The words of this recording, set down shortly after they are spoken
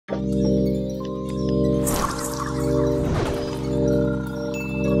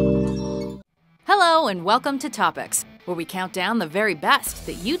and welcome to TopX, where we count down the very best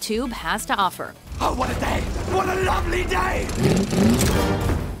that YouTube has to offer. Oh, what a day! What a lovely day!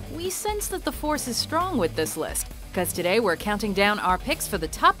 We sense that the force is strong with this list, because today we're counting down our picks for the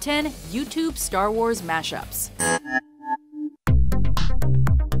top 10 YouTube Star Wars mashups.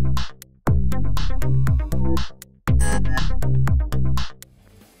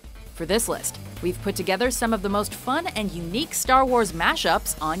 For this list, we've put together some of the most fun and unique Star Wars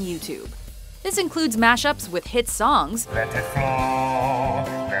mashups on YouTube. This includes mashups with hit songs, Let it flow,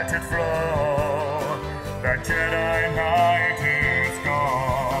 let it flow, the Jedi Knight is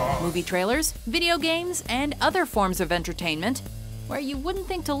gone. movie trailers, video games, and other forms of entertainment where you wouldn't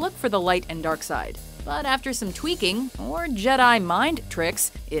think to look for the light and dark side. But after some tweaking, or Jedi mind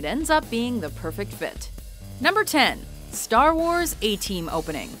tricks, it ends up being the perfect fit. Number 10. Star Wars A-Team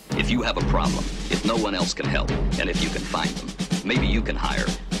opening. If you have a problem, if no one else can help, and if you can find them, maybe you can hire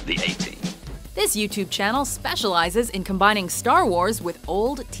the A-Team. This YouTube channel specializes in combining Star Wars with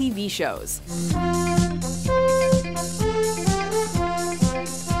old TV shows.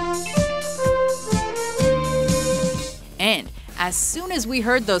 And as soon as we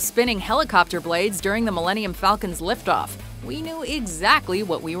heard those spinning helicopter blades during the Millennium Falcon's liftoff, we knew exactly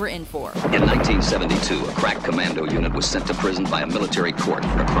what we were in for. In 1972, a crack commando unit was sent to prison by a military court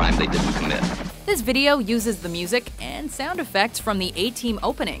for a crime they didn't commit. This video uses the music and sound effects from the A-Team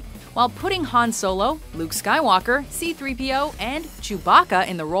opening, while putting Han Solo, Luke Skywalker, C-3PO, and Chewbacca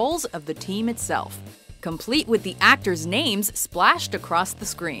in the roles of the team itself, complete with the actors' names splashed across the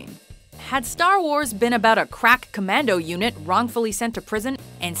screen. Had Star Wars been about a crack commando unit wrongfully sent to prison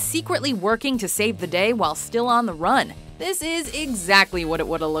and secretly working to save the day while still on the run, this is exactly what it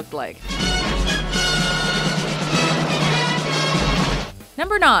would have looked like.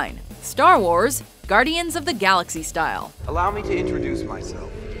 Number 9. Star Wars Guardians of the Galaxy style. Allow me to introduce myself.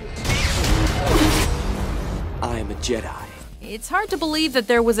 I am a Jedi. It's hard to believe that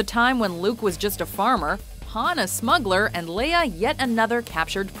there was a time when Luke was just a farmer, Han a smuggler, and Leia yet another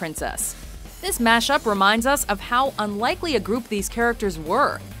captured princess. This mashup reminds us of how unlikely a group these characters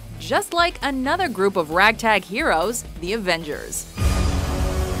were, just like another group of ragtag heroes, the Avengers.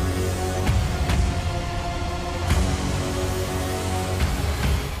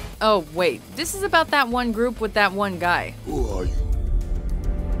 Oh wait, this is about that one group with that one guy. Who are you?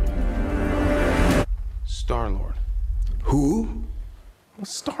 Star-Lord. Who? Well,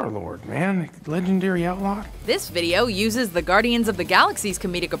 Star-Lord, man. Legendary outlaw. This video uses the Guardians of the Galaxy's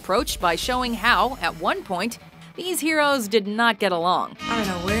comedic approach by showing how, at one point, these heroes did not get along. I don't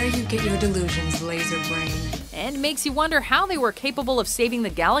know where you get your delusions, laser brain. And makes you wonder how they were capable of saving the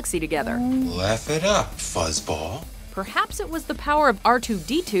galaxy together. Laugh it up, fuzzball. Perhaps it was the power of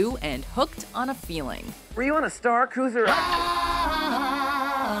R2-D2 and hooked on a feeling. Were you on a Star Cruiser?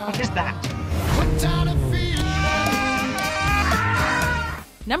 What is that?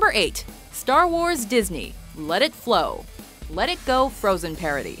 Number 8. Star Wars Disney Let It Flow. Let It Go Frozen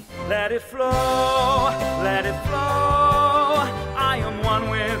parody. Let it flow, let it flow. I am one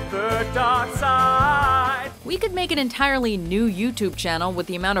with the dark side. We could make an entirely new YouTube channel with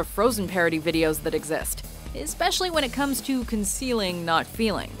the amount of Frozen parody videos that exist, especially when it comes to concealing not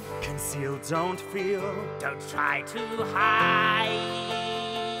feeling. Conceal, don't feel, don't try to hide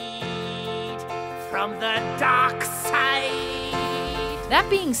from the dark side. That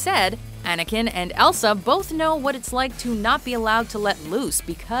being said, Anakin and Elsa both know what it's like to not be allowed to let loose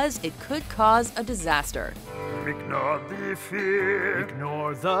because it could cause a disaster. Ignore the fear,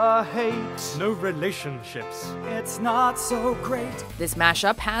 ignore the hate, no relationships, it's not so great. This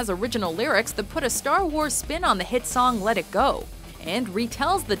mashup has original lyrics that put a Star Wars spin on the hit song Let It Go, and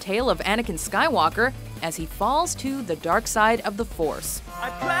retells the tale of Anakin Skywalker as he falls to the dark side of the Force. I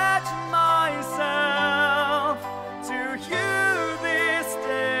pledge myself to you this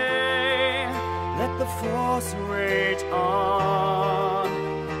day. Let the Force rage on.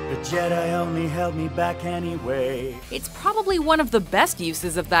 The Jedi only held me back anyway. It's probably one of the best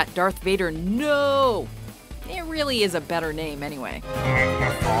uses of that Darth Vader no. It really is a better name anyway. Let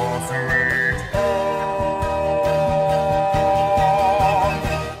the Force rage on.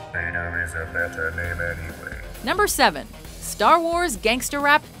 Vader is a better name anyway. Number 7. Star Wars Gangster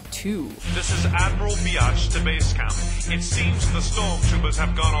Rap 2. This is Admiral Biatch to base camp. It seems the stormtroopers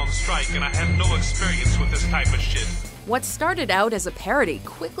have gone on strike and I have no experience with this type of shit. What started out as a parody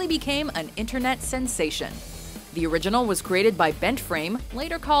quickly became an internet sensation. The original was created by Bent Frame,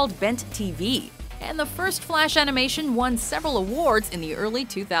 later called Bent TV, and the first Flash animation won several awards in the early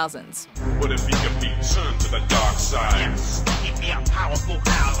 2000s. What if he could be turned to the dark side? Yes, give me a powerful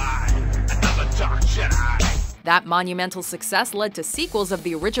ally, another dark Jedi. That monumental success led to sequels of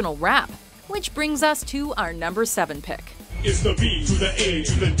the original rap, Which brings us to our number 7 pick. It's the B to the A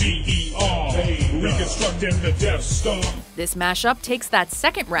to the D-E-R. Reconstructing the Death Star. This mashup takes that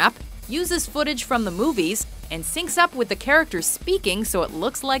second rap, uses footage from the movies, and syncs up with the characters speaking so it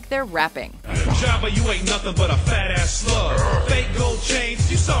looks like they're rapping. Jabba, you ain't nothing but a fat-ass slug. Fake gold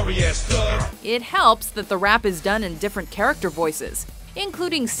chains, you sorry-ass thug. It helps that the rap is done in different character voices,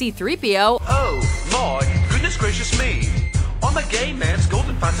 including C-3PO. Oh, my goodness gracious me. I'm a gay man's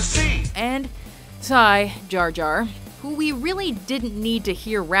golden fantasy. And Ty Jar Jar, who we really didn't need to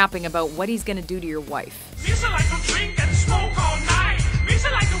hear rapping about what he's gonna do to your wife. Misa like to drink and smoke all night.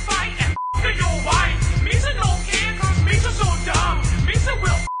 Misa like to fight and f*** your wife. Misa don't care cause Misa so dumb. Misa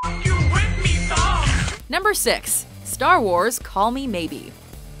will f*** you with me thumb. Number 6. Star Wars Call Me Maybe.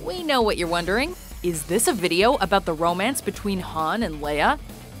 We know what you're wondering. Is this a video about the romance between Han and Leia?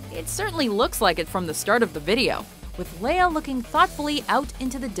 It certainly looks like it from the start of the video, with Leia looking thoughtfully out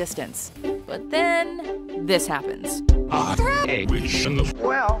into the distance. But then, this happens.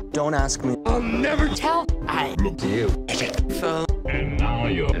 Well, don't ask me. I'll never tell. I look to you. And now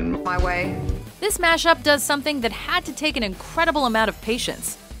you're in My way. This mashup does something that had to take an incredible amount of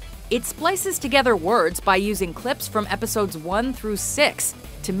patience. It splices together words by using clips from episodes 1 through 6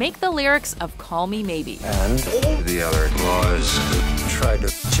 to make the lyrics of Call Me Maybe. And the other was try to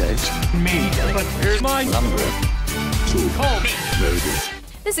chase me. But here's my number. So call me maybe.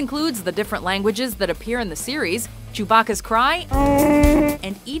 This includes the different languages that appear in the series, Chewbacca's cry,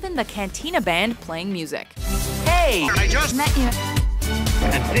 and even the Cantina Band playing music. Hey! I just met you.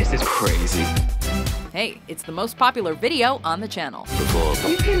 And this is crazy. Hey, it's the most popular video on the channel.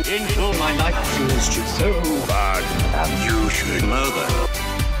 You can into my life feels just so bad. And you should know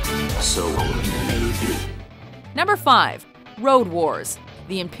that. So maybe. Number 5. Road Wars.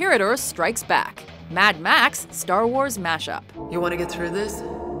 The Imperator Strikes Back. Mad Max Star Wars mashup. You want to get through this?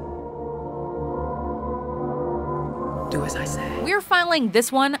 Do as I say. We're filing this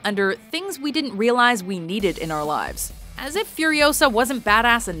one under things we didn't realize we needed in our lives. As if Furiosa wasn't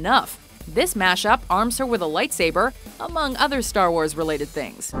badass enough, this mashup arms her with a lightsaber, among other Star Wars related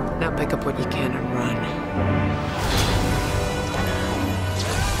things. Now pick up what you can and run.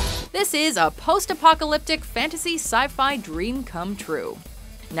 This is a post-apocalyptic fantasy sci-fi dream come true.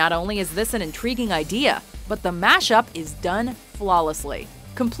 Not only is this an intriguing idea, but the mashup is done flawlessly,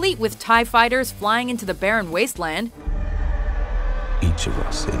 complete with TIE fighters flying into the barren wasteland. Each of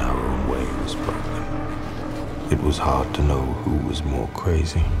us in our own way was broken. It was hard to know who was more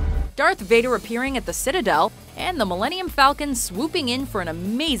crazy. Darth Vader appearing at the Citadel, and the Millennium Falcon swooping in for an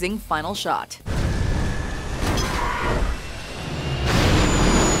amazing final shot.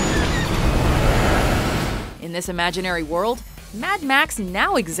 In this imaginary world, Mad Max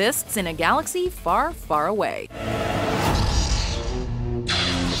now exists in a galaxy far, far away.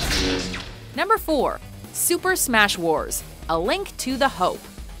 Number 4. Super Smash Wars. A Link to the Hope.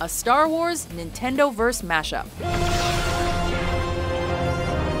 A Star Wars Nintendo-verse mashup.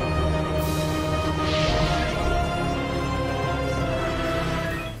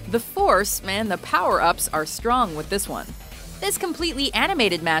 The Force and the power-ups are strong with this one. This completely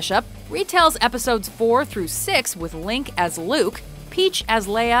animated mashup retells episodes 4 through 6 with Link as Luke, Peach as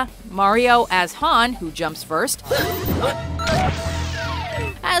Leia, Mario as Han, who jumps first,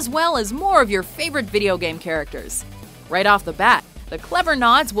 as well as more of your favorite video game characters. Right off the bat, the clever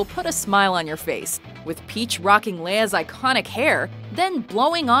nods will put a smile on your face, with Peach rocking Leia's iconic hair, then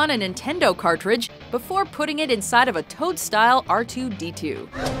blowing on a Nintendo cartridge before putting it inside of a Toad-style R2-D2.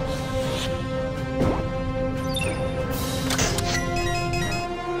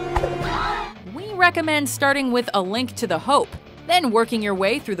 We recommend starting with A Link to the Hope, then working your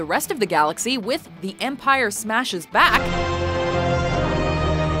way through the rest of the galaxy with The Empire Smashes Back,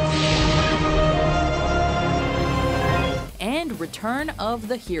 and Return of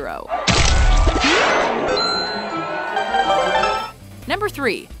the Hero. Number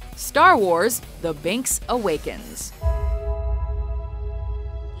 3. Star Wars The Binks Awakens.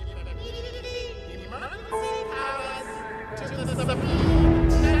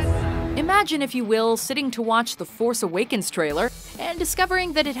 Imagine, if you will, sitting to watch The Force Awakens trailer and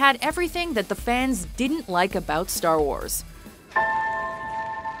discovering that it had everything that the fans didn't like about Star Wars.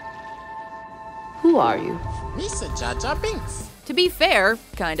 Who are you? Misa Jar Jar Binks. To be fair,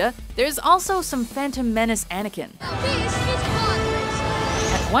 kinda, there's also some Phantom Menace Anakin.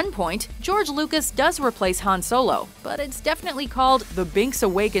 At one point, George Lucas does replace Han Solo, but it's definitely called The Binks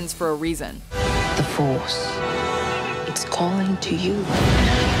Awakens for a reason. The Force. It's calling to you.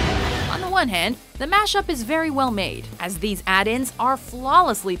 On the one hand, the mashup is very well made, as these add-ins are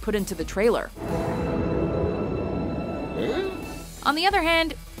flawlessly put into the trailer. On the other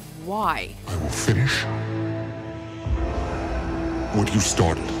hand, why? I will finish what you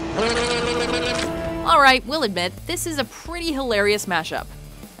started. Alright, we'll admit, this is a pretty hilarious mashup.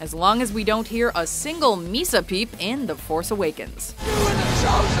 As long as we don't hear a single Misa peep in The Force Awakens.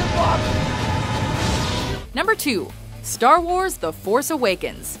 Number 2. Star Wars The Force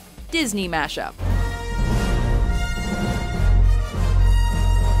Awakens, Disney mashup.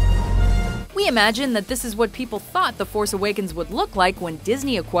 We imagine that this is what people thought The Force Awakens would look like when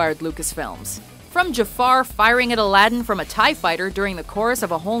Disney acquired Lucasfilms. From Jafar firing at Aladdin from a TIE fighter during the chorus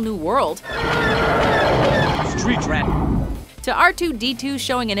of A Whole New World, Street rat. to R2-D2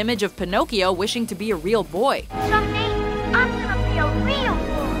 showing an image of Pinocchio wishing to be a real boy. Someday, I'm gonna be a real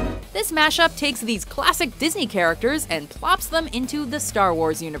boy. This mashup takes these classic Disney characters and plops them into the Star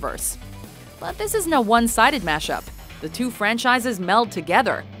Wars universe. But this isn't a one-sided mashup. The two franchises meld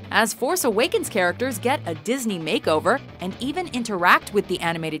together, as Force Awakens characters get a Disney makeover and even interact with the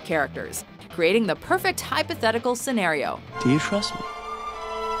animated characters, creating the perfect hypothetical scenario. Do you trust me?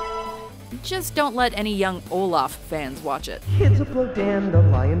 Just don't let any young Olaf fans watch it. Kids will blow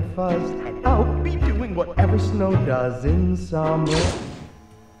dandelion fuzz, and I'll be doing whatever snow does in summer.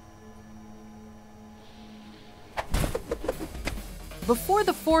 Before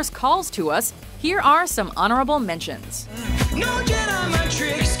the Force calls to us, here are some honorable mentions. No Jedi mind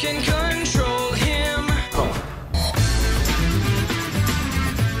tricks can control him.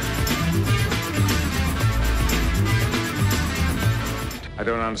 I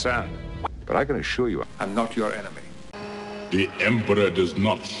don't understand, but I can assure you I'm not your enemy. The Emperor does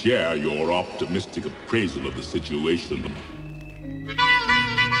not share your optimistic appraisal of the situation.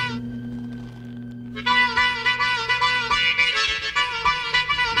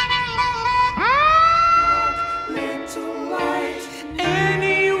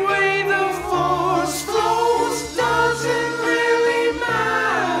 Anyway, the Force flows doesn't really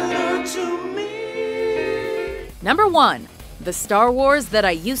matter to me. Number 1. The Star Wars That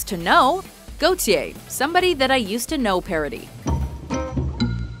I Used to Know, Gautier, Somebody That I Used to Know parody.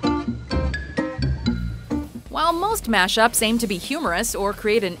 While most mashups aim to be humorous or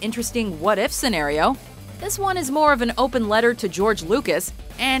create an interesting what-if scenario, this one is more of an open letter to George Lucas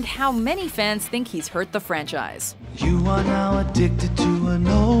and how many fans think he's hurt the franchise. You are now addicted to an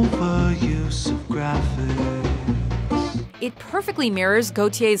overuse of graphics. It perfectly mirrors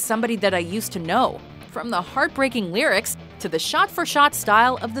Gautier's Somebody That I Used to Know, from the heartbreaking lyrics to the shot-for-shot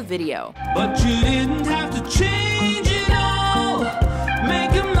style of the video. But you didn't have to change it all.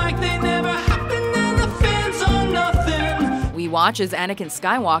 Make them like they never happened and the fans are nothing. We watch as Anakin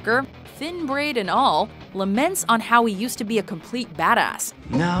Skywalker, thin braid and all, laments on how he used to be a complete badass.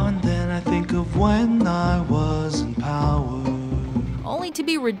 Now and then I think of when I was in power. Only to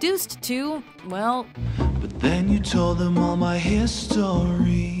be reduced to, well... But then you told them all my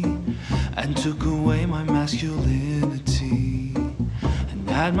history and took away my masculinity and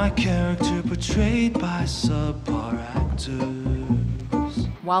had my character portrayed by subpar actors.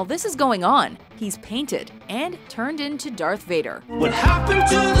 While this is going on, he's painted and turned into Darth Vader. What happened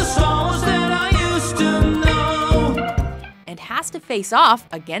to the Star Wars that I used to know? And has to face off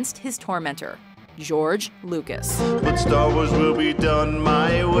against his tormentor, George Lucas. But Star Wars will be done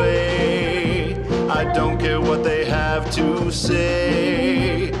my way. I don't care what they have to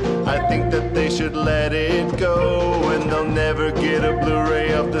say. I think that they should let it go, and they'll never get a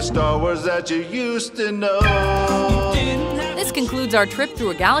Blu-ray of the Star Wars that you used to know. This concludes our trip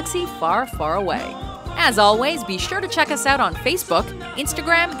through a galaxy far, far away. As always, be sure to check us out on Facebook,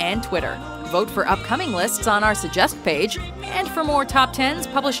 Instagram, and Twitter. Vote for upcoming lists on our Suggest page, and for more top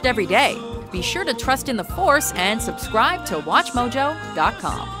 10s published every day, be sure to trust in the Force and subscribe to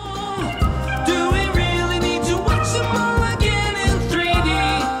WatchMojo.com.